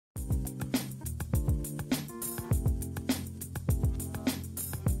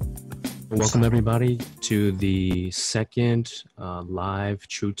Welcome everybody to the second live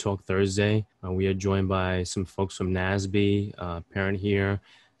True Talk Thursday. We are joined by some folks from NABSE, parent here,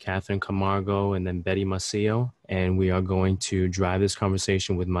 Catherine Camargo, and then Betty Maceo. And we are going to drive this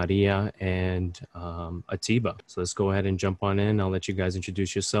conversation with Maria and Atiba. So let's go ahead and jump on in. I'll let you guys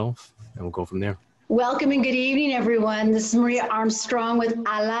introduce yourself and we'll go from there. Welcome and good evening, everyone. This is Maria Armstrong with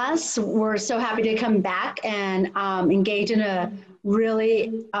ALAS. We're so happy to come back and engage in a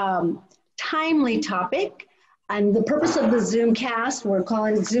really timely topic. And the purpose of the Zoomcast, we're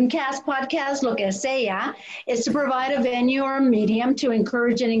calling it Zoomcast Podcast, Lo que sea, is to provide a venue or a medium to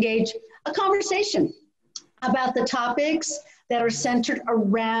encourage and engage a conversation about the topics that are centered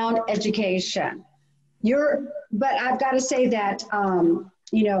around education. But I've got to say that,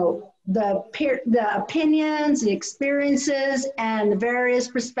 the opinions, the experiences, and the various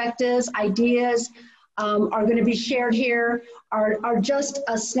perspectives, ideas are going to be shared here are just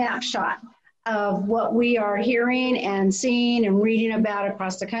a snapshot of what we are hearing and seeing and reading about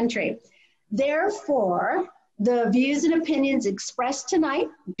across the country. Therefore, the views and opinions expressed tonight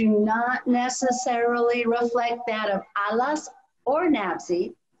do not necessarily reflect that of ALAS or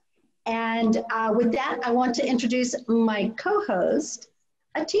NABSE. And with that, I want to introduce my co-host,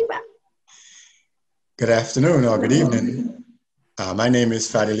 Atiba. Good afternoon or good evening. My name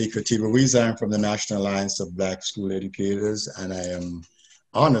is Fadhilika Atiba-Weza. I'm from the National Alliance of Black School Educators, and I am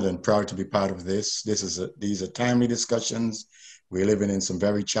honored and proud to be part of this. These are timely discussions. We're living in some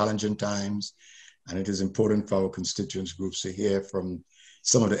very challenging times, and it is important for our constituents groups to hear from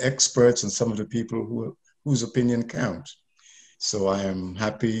some of the experts and some of the people whose opinion counts. So I am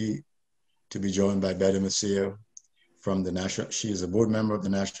happy to be joined by Betty Maceo from the National. She is a board member of the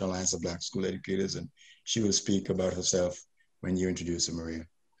National Alliance of Black School Educators, and she will speak about herself when you introduce her, Maria.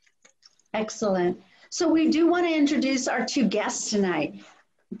 Excellent. So we do want to introduce our two guests tonight.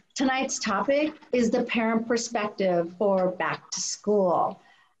 Tonight's topic is the parent perspective for back to school.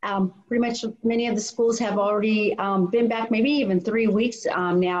 Pretty much many of the schools have already been back, maybe even 3 weeks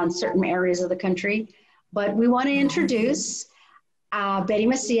now in certain areas of the country. But we want to introduce Betty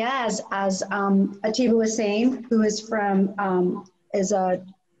Maceo, as Atiba was saying, who is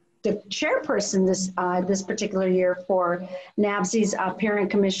the chairperson this particular year for NABSE's Parent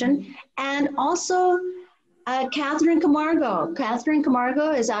Commission, and also Catherine Camargo. Catherine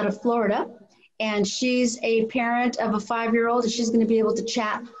Camargo is out of Florida, and she's a parent of a 5-year-old, and she's going to be able to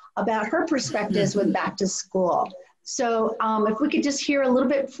chat about her perspectives with back to school. So if we could just hear a little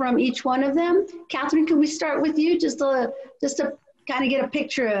bit from each one of them. Catherine, can we start with you just to kind of get a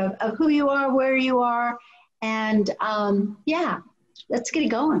picture of who you are, where you are, and let's get it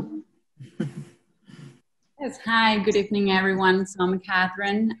going. Yes, hi, good evening, everyone. So I'm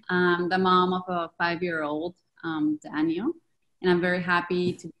Catherine. I'm the mom of a 5-year-old, Daniel, and I'm very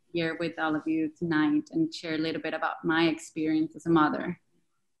happy to be here with all of you tonight and share a little bit about my experience as a mother.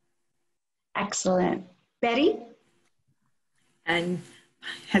 Excellent. Betty? And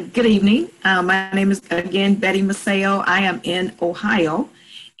good evening. My name is, again, Betty Maceo. I am in Ohio,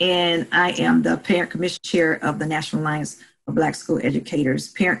 and I am the Parent Commission Chair of the National Alliance of Black School Educators.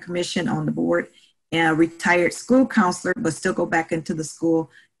 Parent Commission on the board, and a retired school counselor, but still go back into the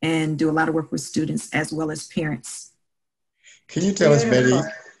school and do a lot of work with students as well as parents. Can you tell us, Betty,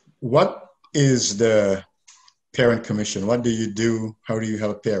 what is the Parent Commission? What do you do? How do you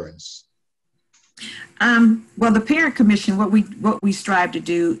help parents? Well, the Parent Commission, what we strive to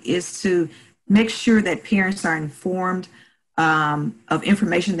do is to make sure that parents are informed of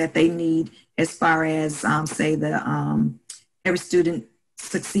information that they need as far as, say, the Every Student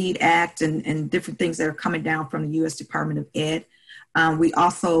Succeed Act and different things that are coming down from the U.S. Department of Ed. We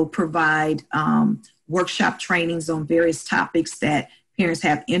also provide workshop trainings on various topics that parents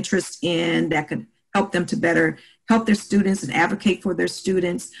have interest in that could help them to better help their students and advocate for their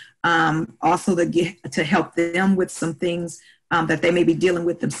students. Also to help them with some things that they may be dealing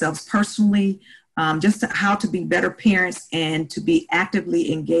with themselves personally, just how to be better parents and to be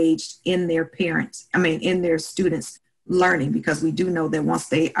actively engaged in in their students' learning, because we do know that once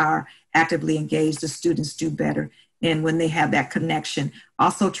they are actively engaged, the students do better. And when they have that connection,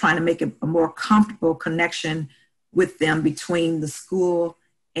 also trying to make a more comfortable connection with them between the school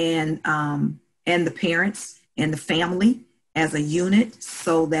and the parents and the family as a unit,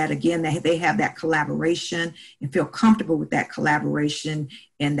 so that, again, they have that collaboration and feel comfortable with that collaboration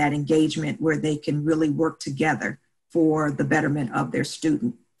and that engagement where they can really work together for the betterment of their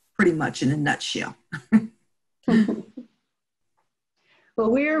student, pretty much in a nutshell. Well,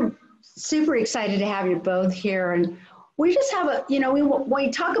 we're super excited to have you both here. And we just have a, we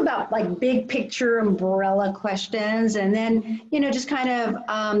talk about like big picture umbrella questions, and then, just kind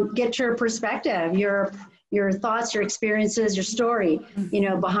of get your perspective, your thoughts, your experiences, your story,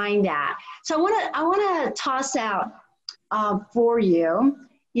 behind that. So I want to toss out for you,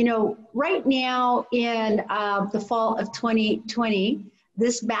 right now in the fall of 2020,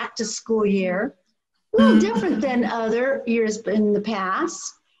 this back to school year, a little different than other years in the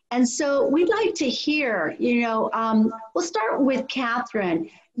past. And so we'd like to hear, we'll start with Catherine.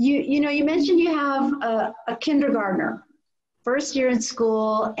 You mentioned you have a kindergartner, first year in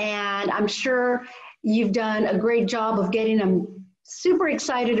school, and I'm sure you've done a great job of getting them super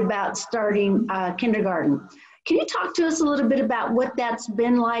excited about starting kindergarten. Can you talk to us a little bit about what that's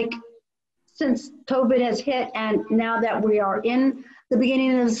been like since COVID has hit and now that we are in the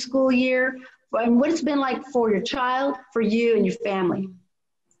beginning of the school year, and what it's been like for your child, for you and your family?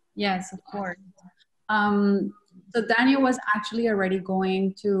 Yes, of course. So Daniel was actually already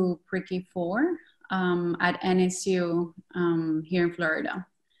going to pre-K 4 at NSU here in Florida.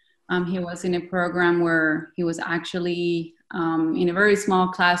 He was in a program where he was actually in a very small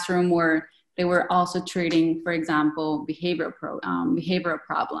classroom where they were also treating, for example, behavioral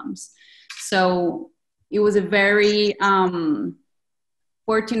problems. So it was a very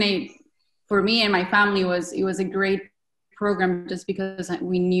fortunate for me and my family. It was a great program just because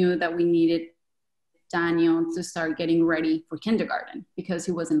we knew that we needed Daniel to start getting ready for kindergarten because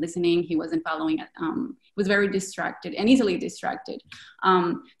he wasn't listening, he wasn't following it. He was very distracted and easily distracted.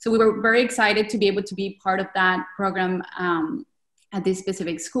 So we were very excited to be able to be part of that program at this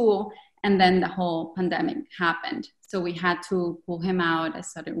specific school. And then the whole pandemic happened. So we had to pull him out. I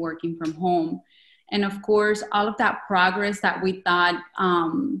started working from home. And of course, all of that progress that we thought,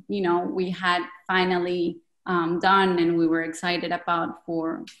 we had finally done and we were excited about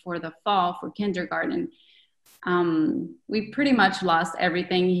for the fall, for kindergarten, we pretty much lost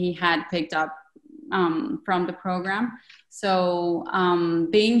everything he had picked up from the program. So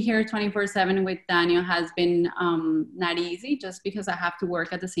being here 24/7 with Daniel has been not easy just because I have to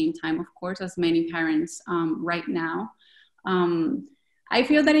work at the same time, of course, as many parents right now. I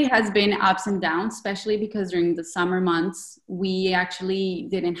feel that it has been ups and downs, especially because during the summer months, we actually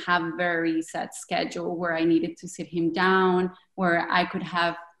didn't have a very set schedule where I needed to sit him down, where I could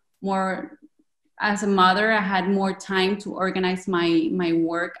have more, as a mother, I had more time to organize my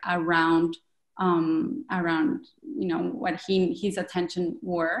work around what his attention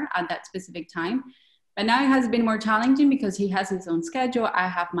were at that specific time. But now it has been more challenging because he has his own schedule. I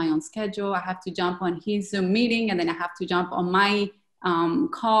have my own schedule. I have to jump on his Zoom meeting and then I have to jump on my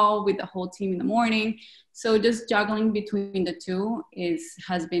call with the whole team in the morning. So just juggling between the two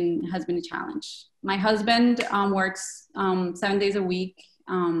has been a challenge. My husband works 7 days a week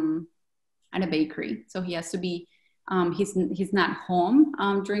at a bakery. So he has to be, he's not home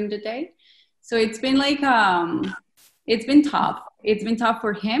during the day. So it's been like, it's been tough. It's been tough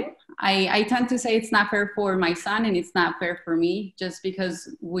for him. I tend to say it's not fair for my son and it's not fair for me just because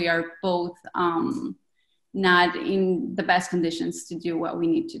we are both not in the best conditions to do what we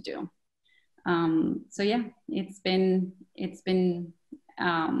need to do. So yeah, it's been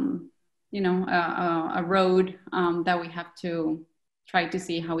a road that we have to try to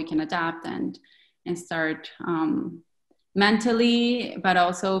see how we can adapt and start mentally, but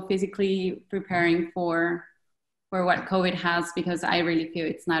also physically preparing for what COVID has, because I really feel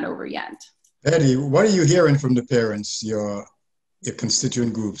it's not over yet. Eddie, what are you hearing from the parents, your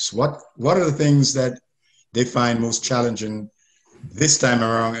constituent groups? What are the things that they find most challenging this time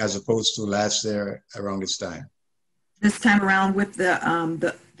around as opposed to last year around this time? This time around with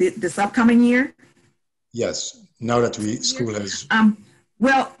this upcoming year? Yes, now that school has...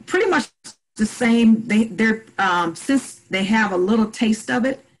 Well, pretty much the same. They're since they have a little taste of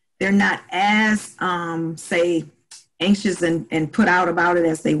it, they're not as, say, anxious and put out about it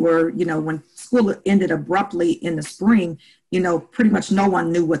as they were, when school ended abruptly in the spring. Pretty much no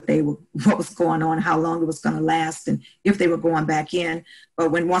one knew what was going on, how long it was going to last, and if they were going back in.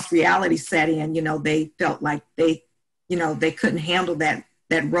 But once reality set in, they felt like they couldn't handle that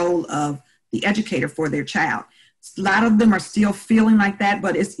role of the educator for their child. A lot of them are still feeling like that,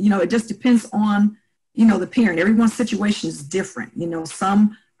 but it's, it just depends on, the parent. Everyone's situation is different.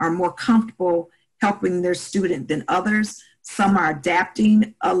 Some are more comfortable helping their student than others. Some are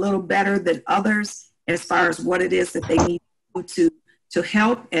adapting a little better than others as far as what it is that they need to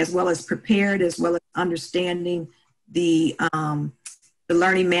help, as well as prepared, as well as understanding the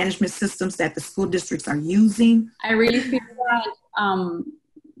learning management systems that the school districts are using. I really feel that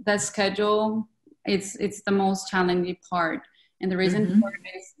the schedule, it's the most challenging part. And the reason for it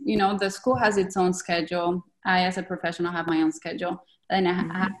is, the school has its own schedule. I as a professional have my own schedule, then I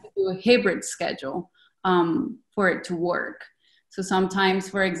have to do a hybrid schedule for it to work. So sometimes,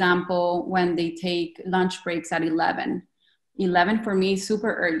 for example, when they take lunch breaks at 11 for me is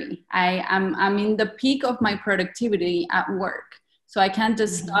super early. I'm in the peak of my productivity at work. So I can't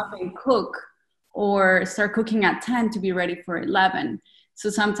just stop and cook or start cooking at 10 to be ready for 11. So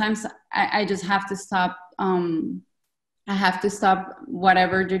sometimes I just have to stop. I have to stop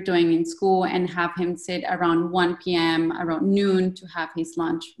whatever they're doing in school and have him sit around 1 p.m., around noon to have his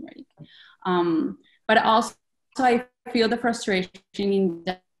lunch break. But also I feel the frustration in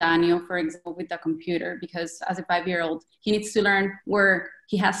Daniel, for example, with the computer, because as a 5-year-old, he needs to learn where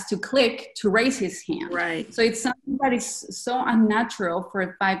he has to click to raise his hand. Right. So it's something that is so unnatural for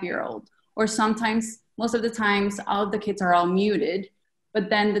a 5-year-old. Or sometimes, most of the times, all of the kids are all muted, but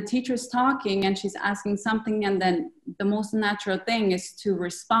then the teacher's talking and she's asking something, and then the most natural thing is to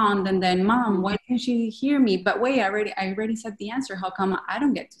respond, and then, Mom, why didn't she hear me? But wait, I already said the answer. How come I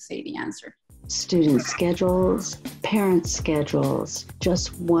don't get to say the answer? Student schedules, parent schedules,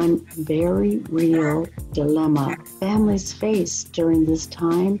 just one very real dilemma families face during this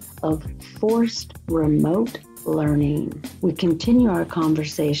time of forced remote learning. We continue our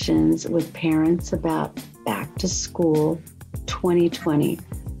conversations with parents about Back to School 2020.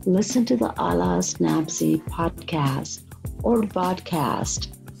 Listen to the Allah's NABSE podcast or vodcast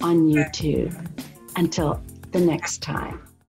on YouTube. Until the next time.